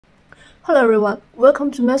Hello everyone,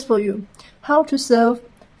 welcome to Math for You. How to solve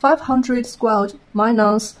 500 squared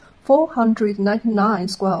minus 499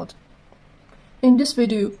 squared. In this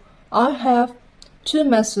video, I have two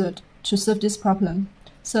methods to solve this problem.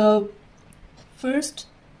 So, first,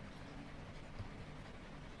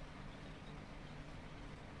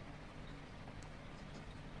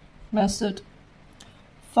 method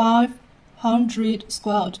 500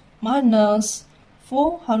 squared minus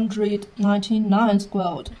 499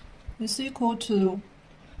 squared is equal to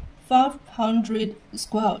 500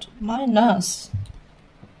 squared minus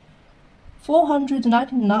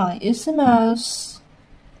 499 is same as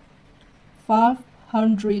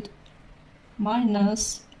 500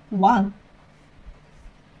 minus 1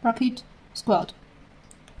 bracket squared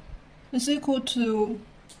is equal to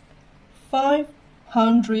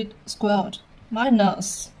 500 squared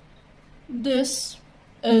minus this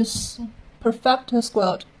is perfect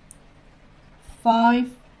squared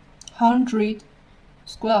 500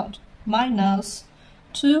 squared minus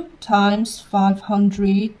 2 times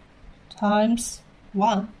 500 times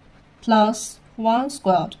 1 plus 1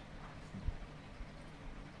 squared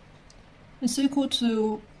is equal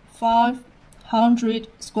to 500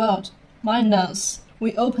 squared minus,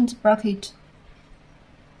 we opened bracket,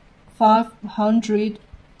 500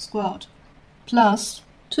 squared plus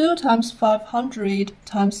 2 times 500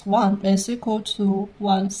 times 1 is equal to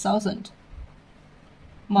 1000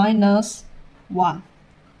 minus 1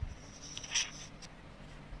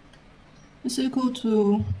 is equal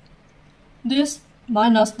to this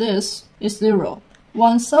minus this is 0.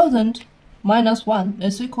 1000 minus 1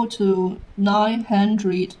 is equal to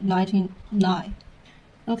 999.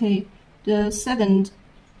 Okay, the second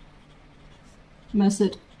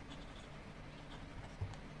method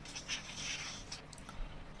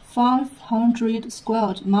 500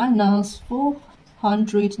 squared minus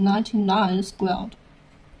 499 squared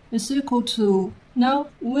is equal to, now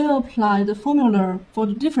we'll apply the formula for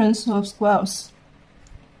the difference of squares.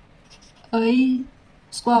 A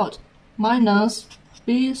squared minus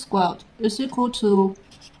b squared is equal to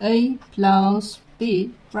a plus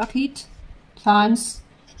b bracket times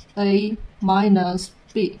a minus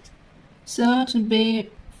b. So to be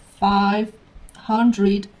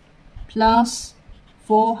 500 plus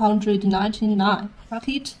 499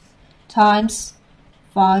 bracket times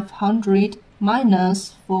 500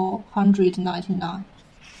 minus 499.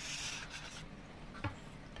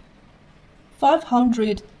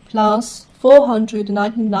 500 plus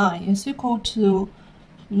 499 is equal to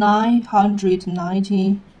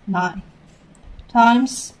 999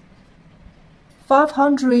 times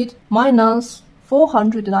 500 minus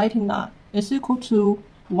 499 is equal to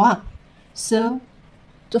 1. So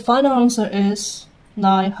the final answer is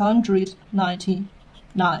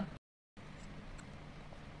 999.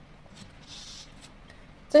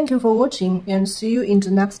 Thank you for watching and see you in the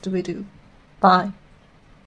next video. Bye.